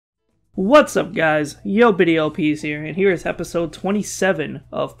What's up, guys? YoBiddyLPs here, and here is episode 27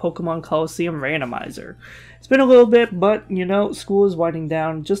 of Pokemon Colosseum Randomizer. It's been a little bit, but, you know, school is winding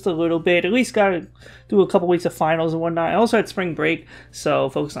down just a little bit. At least gotta do a couple weeks of finals and whatnot. I also had spring break, so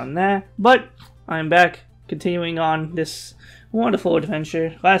focus on that. But I'm back, continuing on this wonderful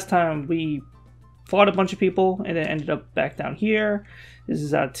adventure. Last time we fought a bunch of people, and then ended up back down here. This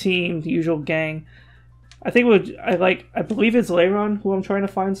is our team, the usual gang. I think I believe it's Leiron who I'm trying to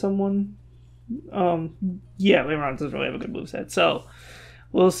find someone. Yeah, Leiron doesn't really have a good moveset. So,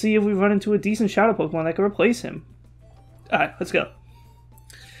 we'll see if we run into a decent Shadow Pokemon that can replace him. Alright, let's go.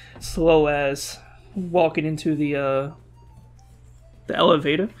 Slow as walking into the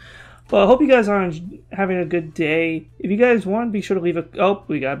elevator. But I hope you guys are having a good day. If you guys want, be sure to leave a... Oh,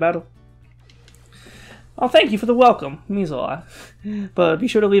 we got a battle. Oh, thank you for the welcome. It means a lot. But be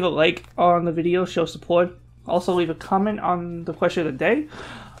sure to leave a like on the video, show support. Also leave a comment on the question of the day,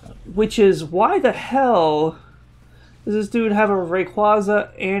 which is, why the hell does this dude have a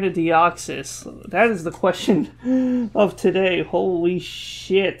Rayquaza and a Deoxys? That is the question of today. Holy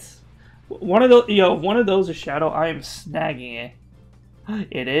shit. One of those is Shadow. I am snagging it.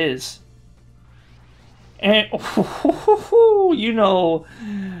 It is. And, you know...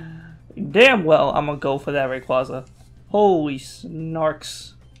 damn well I'm gonna go for that Rayquaza. Holy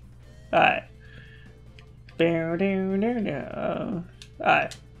snarks. Alright.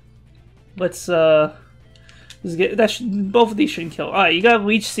 Alright. Let's get that. Both of these shouldn't kill. Alright, you got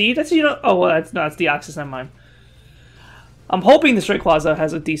Leech Seed? That's, you know. Oh, well, that's not. It's Deoxys, never mind. I'm hoping this Rayquaza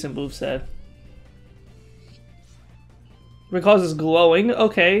has a decent moveset. Rayquaza's glowing.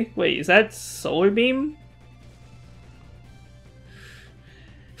 Okay. Wait, is that Solar Beam?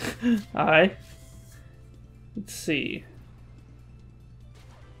 Alright. Let's see.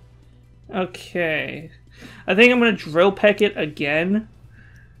 Okay. I think I'm gonna Drill Peck it again.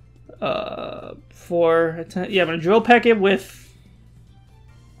 I'm gonna Drill Peck it with...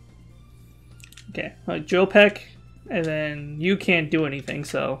 Okay, Drill Peck, and then you can't do anything,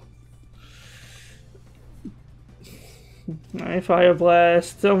 so... Alright, Fire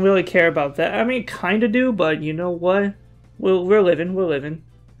Blast. Don't really care about that. I mean, kinda do, but you know what? We're living.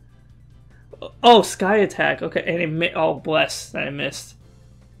 Oh, Sky Attack. Okay, and it oh, bless that I missed.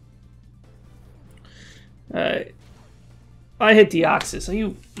 Alright. I hit Deoxys. Are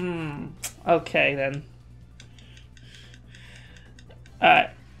you... okay, then. Alright.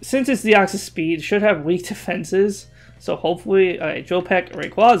 Since it's Deoxys speed, it should have weak defenses. So hopefully... Alright, Drill Peck,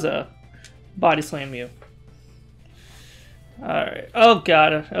 Rayquaza. Body Slam you. Alright. Oh,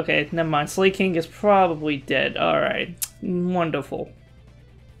 god. Okay, never mind. Slay King is probably dead. Alright. Wonderful.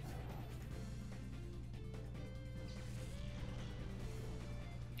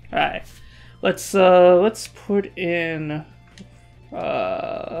 Alright, let's put in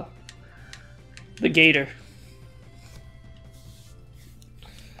the Gator.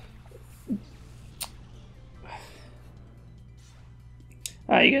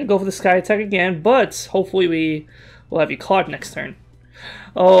 Alright, you're gonna go for the Sky Attack again, but hopefully we will have you caught next turn.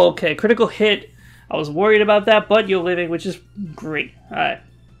 Okay, critical hit. I was worried about that, but you're living, which is great. Alright.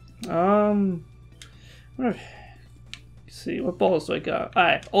 See, what balls do I got?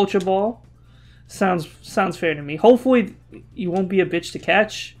 Alright, Ultra Ball. Sounds fair to me. Hopefully you won't be a bitch to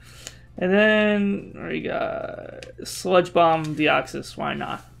catch. And then we got Sludge Bomb Deoxys. Why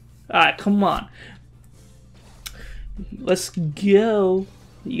not? Alright, come on. Let's go.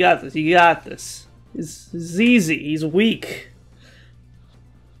 You got this. You got this. It's easy. He's weak.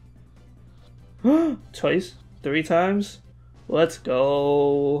 Twice? 3 times? Let's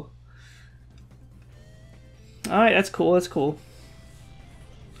go. Alright, that's cool, that's cool.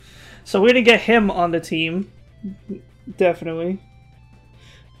 So we're gonna get him on the team. Definitely.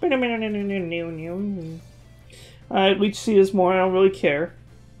 Alright, Leech Seed is more, I don't really care.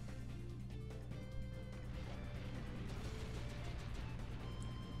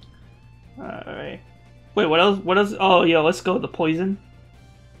 Alright. Wait, what else? What else? Oh, yeah, let's go with the poison.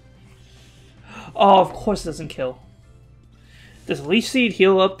 Oh, of course it doesn't kill. Does Leech Seed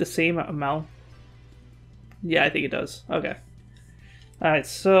heal up the same amount? Yeah, I think it does. Okay. Alright,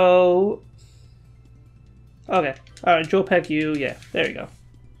 so... okay. Alright, Drill Peck you. Yeah, there you go.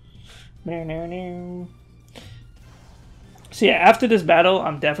 So yeah, after this battle,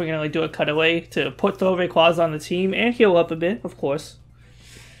 I'm definitely going to do a cutaway to put the Rayquaza on the team and heal up a bit, of course.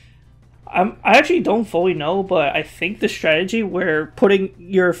 I actually don't fully know, but I think the strategy where putting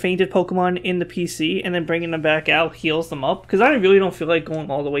your fainted Pokemon in the PC and then bringing them back out heals them up. Because I really don't feel like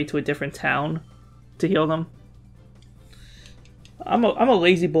going all the way to a different town to heal them. I'm a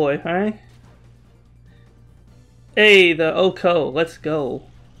lazy boy, alright? Hey, the Oko, let's go.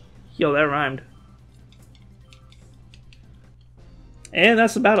 Yo, that rhymed. And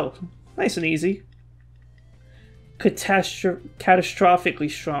that's the battle. Nice and easy. Catastrophically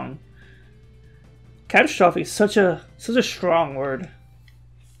strong. Catastrophic is such a strong word.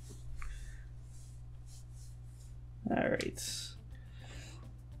 Alright,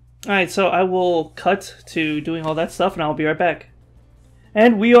 so I will cut to doing all that stuff and I'll be right back.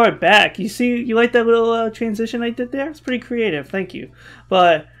 And we are back. You see, you like that little transition I did there? It's pretty creative, thank you.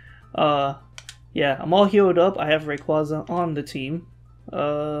 But, yeah, I'm all healed up. I have Rayquaza on the team.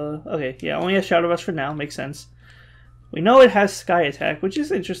 Okay, yeah, only has Shadow Rush for now, makes sense. We know it has Sky Attack, which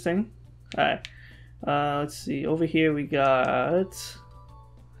is interesting. Alright, let's see, over here we got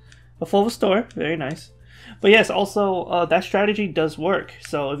a full restore, very nice. But yes, also, that strategy does work.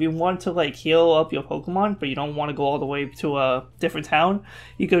 So if you want to like heal up your Pokemon, but you don't want to go all the way to a different town,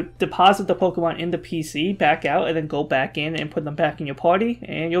 you could deposit the Pokemon in the PC, back out, and then go back in and put them back in your party,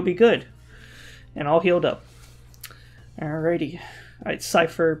 and you'll be good. And all healed up. Alrighty. Alright,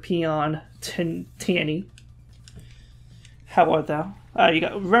 Cypher, Peon, Tanny. How about that? You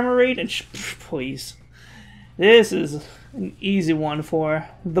got Remoraid and please. This is an easy one for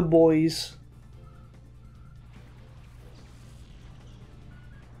the boys.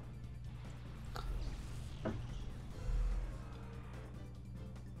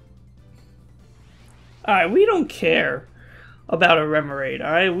 Alright, we don't care about a Remoraid,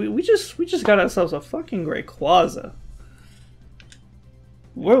 alright? We just got ourselves a fucking Rayquaza.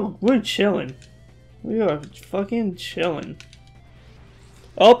 We're chilling. We are fucking chilling.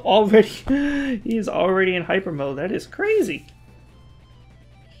 Oh, already he's already in hyper mode. That is crazy.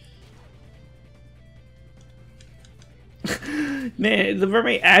 Man, the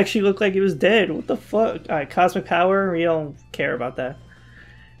Remoraid actually looked like it was dead. What the fuck? Alright, Cosmic Power, we don't care about that.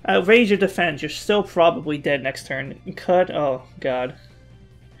 Raise your defense. You're still probably dead next turn. Cut. Oh, God.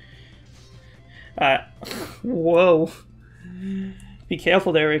 Whoa. Be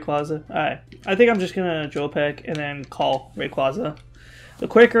careful there, Rayquaza. Alright. I think I'm just gonna Drill Peck and then call Rayquaza. The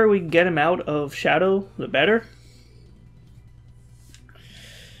quicker we get him out of Shadow, the better.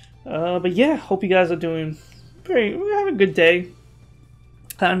 But yeah, hope you guys are doing great. We're having a good day.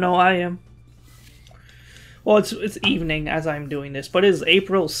 I know I am. Well, it's evening as I'm doing this, but it is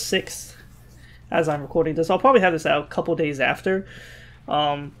April 6th as I'm recording this. I'll probably have this out a couple days after.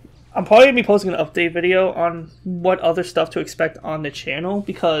 I'm probably going to be posting an update video on what other stuff to expect on the channel,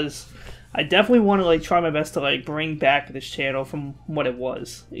 because I definitely want to like try my best to like bring back this channel from what it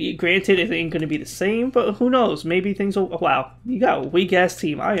was. Granted, it ain't going to be the same, but who knows? Maybe things will... Wow, you got a weak-ass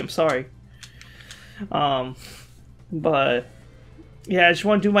team. I am sorry. But... yeah, I just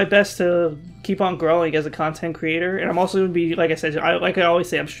want to do my best to keep on growing as a content creator, and I'm also going to be, like I said, like I always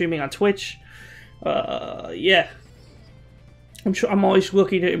say, I'm streaming on Twitch. Yeah, I'm always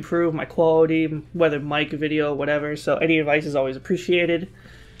looking to improve my quality, whether mic, video, whatever. So any advice is always appreciated.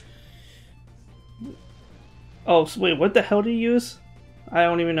 Oh, so wait, what the hell did you use? I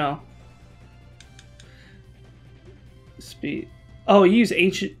don't even know. Speed. Oh, you use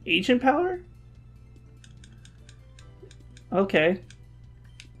ancient power? Okay.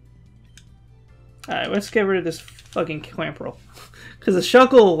 Alright, let's get rid of this fucking Clamperl. Because the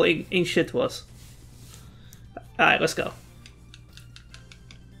Shuckle ain't shit to us. Alright, let's go.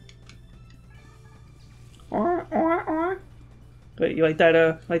 Wait, you like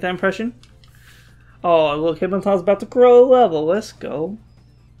that impression? Oh, look, Hitmontop's about to grow a level. Let's go.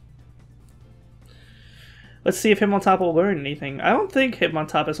 Let's see if Hitmontop will learn anything. I don't think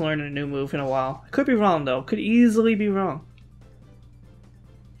Hitmontop has learned a new move in a while. Could be wrong, though. Could easily be wrong.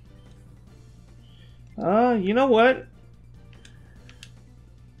 You know what?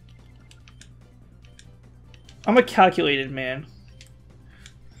 I'm a calculated man.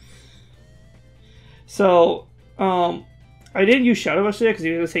 So, I didn't use Shadow Rush today because he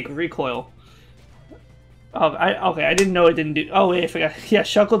was going to take Recoil. Okay, I didn't know it didn't do... Oh, wait, I forgot. Yeah,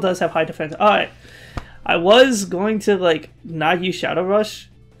 Shuckle does have high defense. Alright. I was going to, like, not use Shadow Rush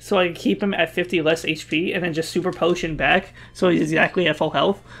so I can keep him at 50 less HP and then just Super Potion back so he's exactly at full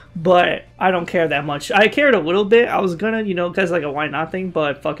health. But I don't care that much. I cared a little bit. I was gonna, you know, because like a why not thing,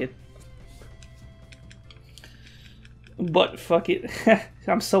 but fuck it. But fuck it.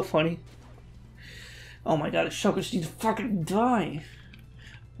 I'm so funny. Oh my god, Shuckle just needs to fucking die.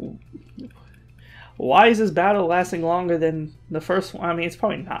 Why is this battle lasting longer than the first one? I mean, it's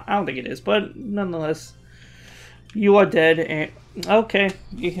probably not. I don't think it is, but nonetheless. You are dead, and... Okay,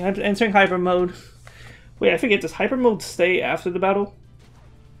 you have entering hyper mode. Wait, I forget, does hyper mode stay after the battle?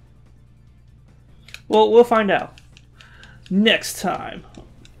 Well, we'll find out. Next time.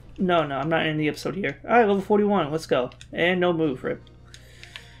 No, I'm not in the episode here. Alright, level 41, let's go. And no move, Rip.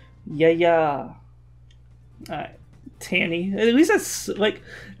 Yeah. Alright. Tanny. At least that's like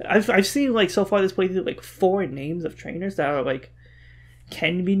I've seen like so far this playthrough like 4 names of trainers that are like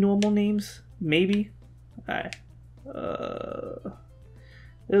can be normal names, maybe. Alright.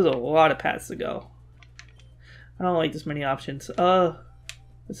 There's a lot of paths to go. I don't like this many options. Let's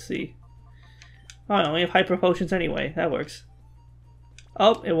see. Oh, I only have hyper potions anyway. That works.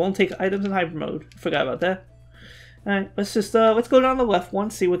 Oh, it won't take items in hyper mode. Forgot about that. Alright, let's just let's go down the left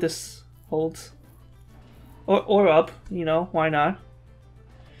one, see what this holds. Or up, you know, why not?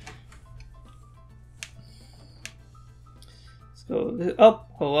 Let's go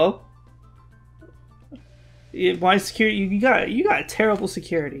up. Hello. Why security? You got terrible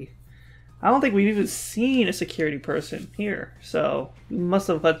security. I don't think we've even seen a security person here, so you must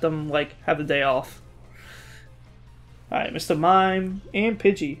have let them like have the day off. All right, Mr. Mime and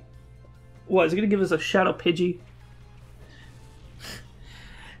Pidgey. What is it gonna give us a Shadow Pidgey?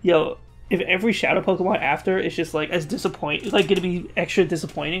 Yo, if every Shadow Pokemon after is just like as disappointing, like gonna be extra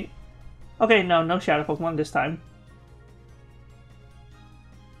disappointing. Okay, no Shadow Pokemon this time.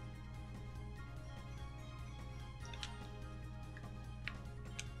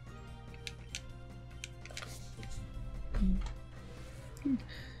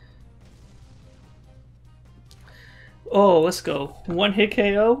 Oh, let's go. 1-hit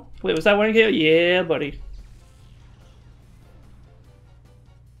KO? Wait, was that 1-hit KO? Yeah, buddy.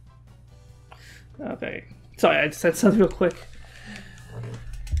 Okay. Sorry, I just said something real quick.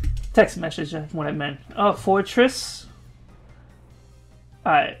 Text message, what I meant. Oh, Fortress.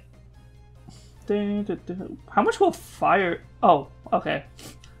 Alright. How much will fire... Oh, okay.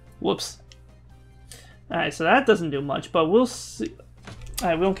 Whoops. Alright, so that doesn't do much, but we'll see.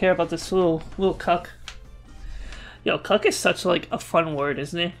 Alright, we don't care about this little cuck. Yo, cuck is such like a fun word,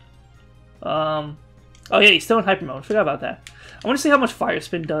 isn't it? Oh yeah, he's still in hyper mode. Forgot about that. I want to see how much Fire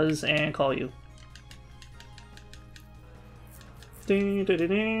Spin does and call you.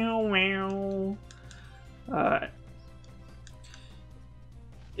 Alright.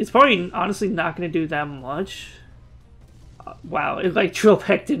 It's probably honestly not going to do that much. Wow, if like Drill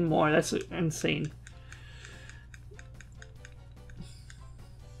Peck did more, that's insane.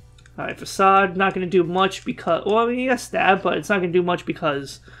 Alright, Facade, not going to do much because... Well, I mean, he got stabbed, but it's not going to do much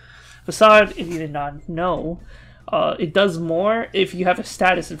because... Facade, if you did not know, it does more if you have a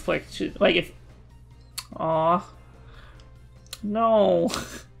status infliction. Like, if... Aw. No.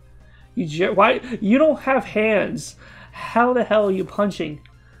 Why? You don't have hands. How the hell are you punching?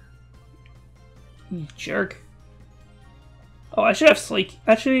 You jerk. Oh, I should have Slake...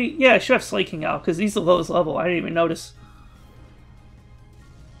 Actually, yeah, I should have Slaking out, because he's the lowest level. I didn't even notice.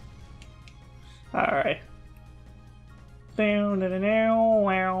 Alright.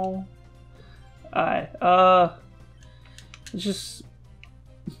 Alright, just...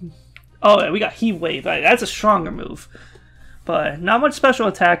 Oh, yeah, we got Heat Wave. Right, that's a stronger move. But not much special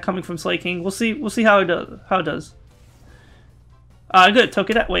attack coming from Slaking. We'll see how it does. Good, took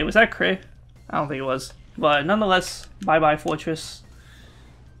it out. Wait, was that crit? I don't think it was. But nonetheless, bye-bye, Fortress.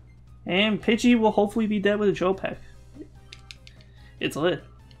 And Pidgey will hopefully be dead with a Drill Peck. It's lit.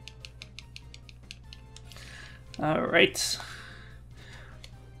 Alright.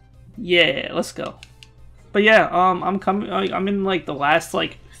 Yeah, let's go. But yeah, I'm in like the last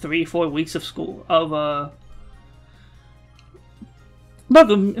like 3-4 weeks of school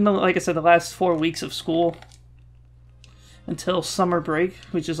like I said, the last 4 weeks of school until summer break,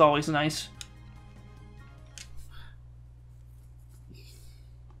 which is always nice.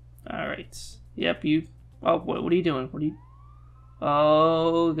 Alright. Yep, you... Oh, what are you doing? What are you...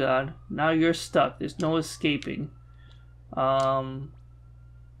 Oh, God. Now you're stuck. There's no escaping. Well,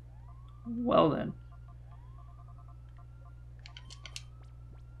 then.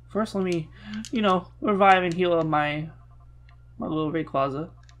 First, let me, you know, revive and heal my little Rayquaza.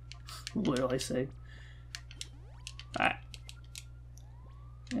 What do I say? Alright.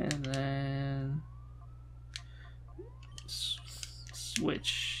 And then...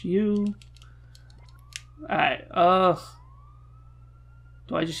 Switch you. Alright,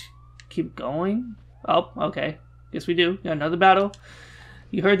 do I just keep going? Oh, okay. Guess we do. Got another battle.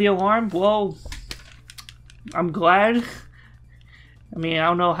 You heard the alarm? Well, I'm glad. I mean, I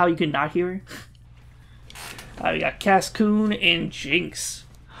don't know how you could not hear it. We got Cascoon and Jinx.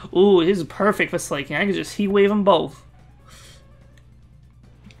 Ooh, this is perfect for Slaking. I can just Heat Wave them both.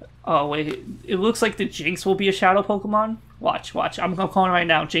 Oh, wait. It looks like the Jinx will be a Shadow Pokemon. Watch, watch. I'm calling it right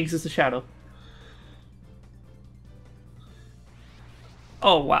now. Jinx is the Shadow.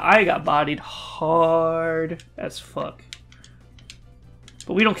 Oh, wow. I got bodied hard as fuck.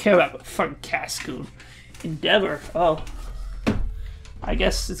 But we don't care about fucking Cascoon. Endeavor. Oh. I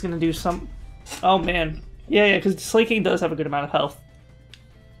guess it's gonna do some... Oh man. Yeah, because Slaking does have a good amount of health.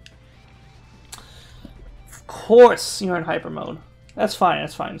 Of course you're in hyper mode. That's fine,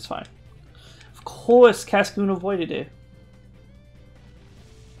 that's fine, that's fine. Of course Cascoon avoided it.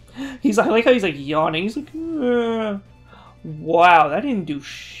 He's like, I like how he's like yawning. He's like, ugh. Wow, that didn't do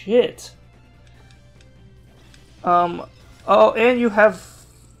shit. Oh, and you have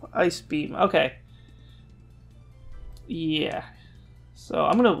Ice Beam. Okay. Yeah. So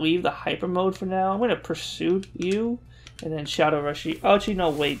I'm gonna leave the hyper mode for now. I'm gonna pursue you, and then Shadow Rush you. Oh, actually, no,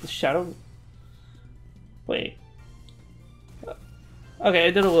 wait. The Shadow. Wait. Okay,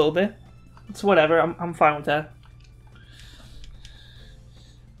 I did a little bit. It's whatever. I'm fine with that.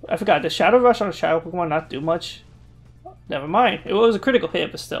 I forgot. Does Shadow Rush on a Shadow Pokemon not do much? Never mind. It was a critical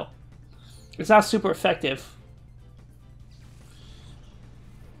hit, but still, it's not super effective.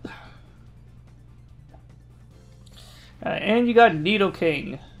 And you got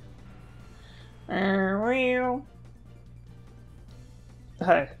Nidoking.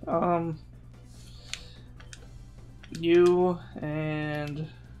 Hi. You and I'm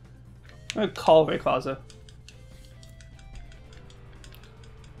gonna call Rayquaza.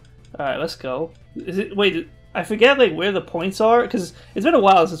 Alright, let's go. Is it? Wait, I forget like where the points are because it's been a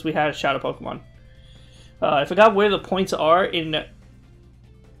while since we had a Shadow Pokemon. I forgot where the points are in.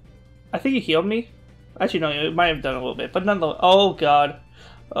 I think you healed me. Actually, no, it might have done a little bit, but nonetheless. Oh god.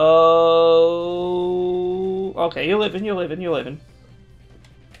 Oh. Okay, you're living. You're living. You're living.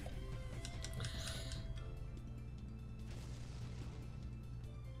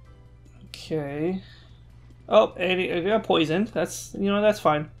 Okay. Oh, and it got poisoned. That's, you know, that's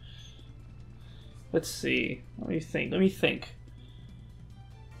fine. Let's see. Let me think. Let me think.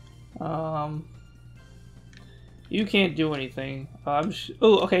 You can't do anything. Oh,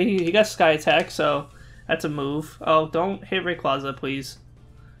 okay. He got Sky Attack, so that's a move. Oh, don't hit Rayquaza, please.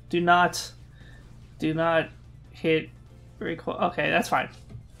 Do not hit Rayquaza. Okay, that's fine.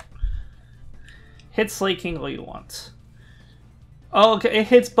 Hit Slaking all you want. Oh, okay, it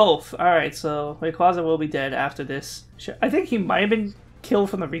hits both. Alright, so Rayquaza will be dead after this. I think he might have been killed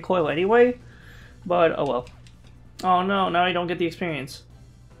from the recoil anyway, but oh well. Oh no, now I don't get the experience.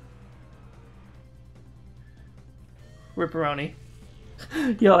 Ripperoni.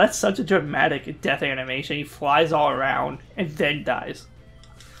 Yo, that's such a dramatic death animation. He flies all around and then dies.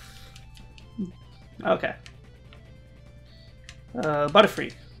 Okay.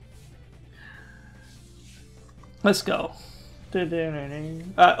 Butterfree. Let's go.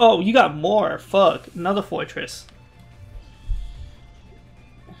 Oh, you got more. Fuck. Another fortress.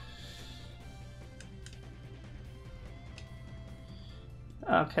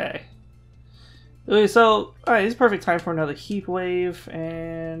 Okay. So, alright, this is perfect time for another Heat Wave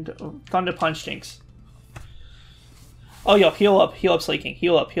and Thunder Punch Jinx. Oh, yo, heal up, Slaking.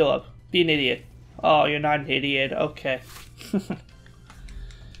 Heal up, heal up. Be an idiot. Oh, you're not an idiot. Okay.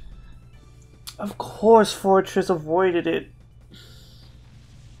 Of course, Fortress avoided it.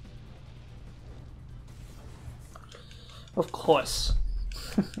 Of course.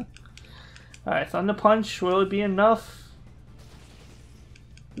 Alright, Thunder Punch, will it be enough?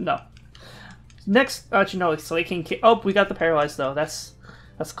 No. Next, actually no, it's Slaking. Oh, we got the Paralyzed though. That's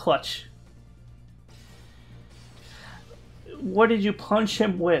clutch. What did you punch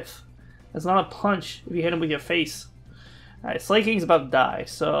him with? That's not a punch if you hit him with your face. Alright, Slaking's about to die,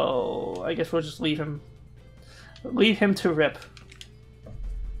 so I guess we'll just leave him. Leave him to rip.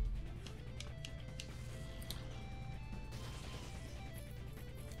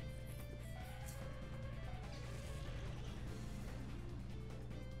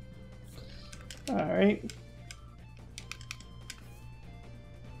 Alright.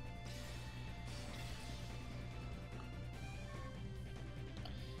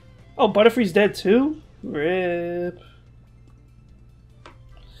 Oh, Butterfree's dead too? Rip.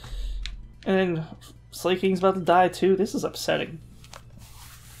 And then Slaking's about to die too. This is upsetting.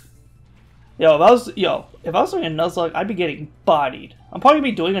 If I was doing a Nuzlocke, I'd be getting bodied. I'm probably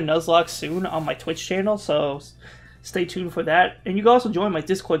gonna be doing a Nuzlocke soon on my Twitch channel, so stay tuned for that. And you can also join my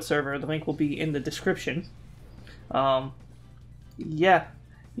Discord server. The link will be in the description. Yeah,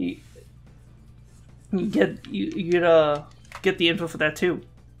 you get the info for that too.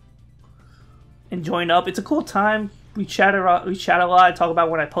 And join up. It's a cool time. We chat a lot. Talk about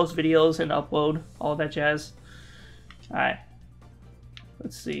when I post videos and upload all that jazz. All right.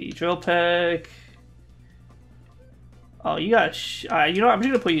 Let's see. Drill Peck. Oh, you got. You know what? I'm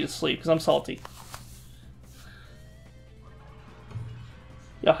just gonna put you to sleep because I'm salty.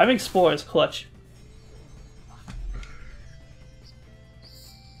 Yo, having Spore is clutch.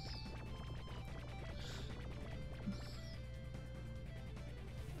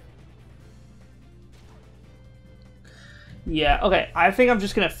 Yeah, okay. I think I'm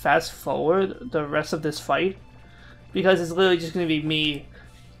just gonna fast forward the rest of this fight because it's literally just gonna be me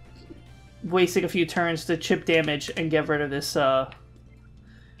wasting a few turns to chip damage and get rid of this. I'm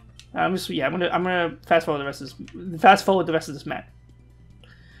gonna fast forward the rest of this. Fast forward the rest of this match.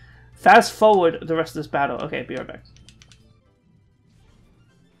 Fast forward the rest of this battle. Okay, be right back.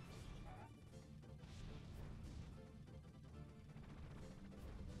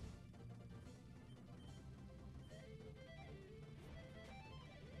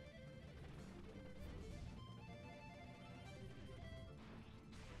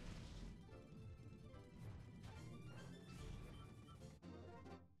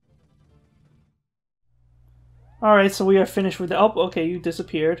 Alright, so we are finished with the... Oh, okay, you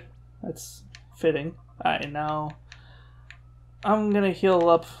disappeared. That's fitting. Alright, now I'm gonna heal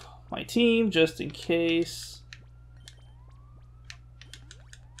up my team just in case.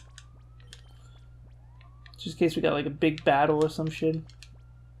 Just in case we got like a big battle or some shit.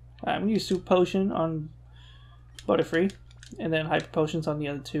 Alright, I'm gonna use Soup Potion on Butterfree, and then Hyper Potions on the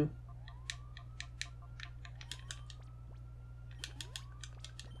other two.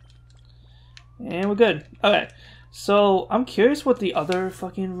 And we're good. Okay. So, I'm curious what the other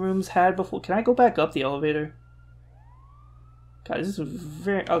fucking rooms had before. Can I go back up the elevator? God, this is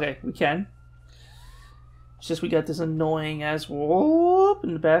very... Okay, we can. It's just we got this annoying ass whoop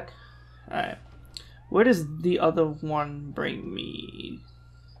in the back. Alright. Where does the other one bring me?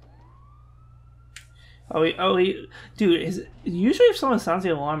 Dude, usually if someone sounds the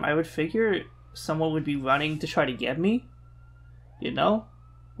alarm, I would figure someone would be running to try to get me. You know?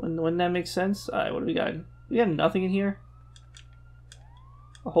 Wouldn't that make sense? Alright, what do we got? We got nothing in here?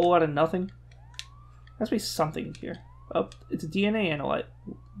 A whole lot of nothing? There has to be something in here. Oh, it's a DNA analyte.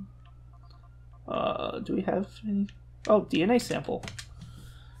 Do we have any? Oh, DNA sample.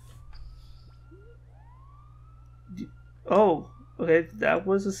 Oh, okay, that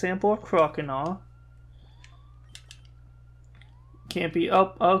was a sample of Croconaw. Can't be.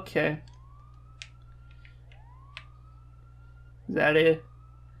 Oh, okay. Is that it?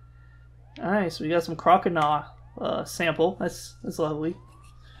 Alright, so we got some Croconaw sample. That's lovely.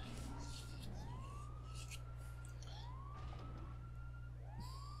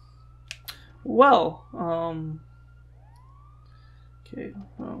 Well, okay,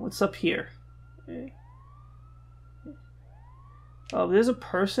 what's up here? Okay. Oh, there's a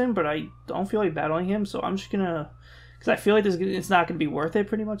person, but I don't feel like battling him, so I'm just gonna, because I feel like it's not gonna be worth it,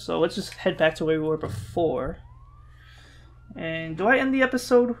 pretty much. So let's just head back to where we were before. And do I end the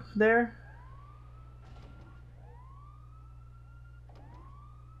episode there?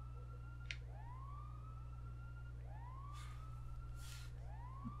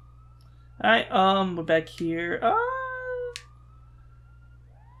 Alright, we're back here.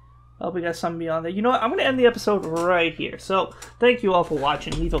 Oh, we got something beyond that. You know what? I'm going to end the episode right here. So, thank you all for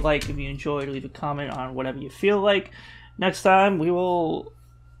watching. Leave a like if you enjoyed. Leave a comment on whatever you feel like. Next time, we will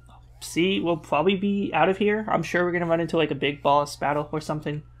see. We'll probably be out of here. I'm sure we're going to run into like a big boss battle or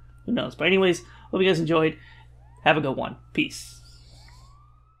something. Who knows? But anyways, hope you guys enjoyed. Have a good one. Peace.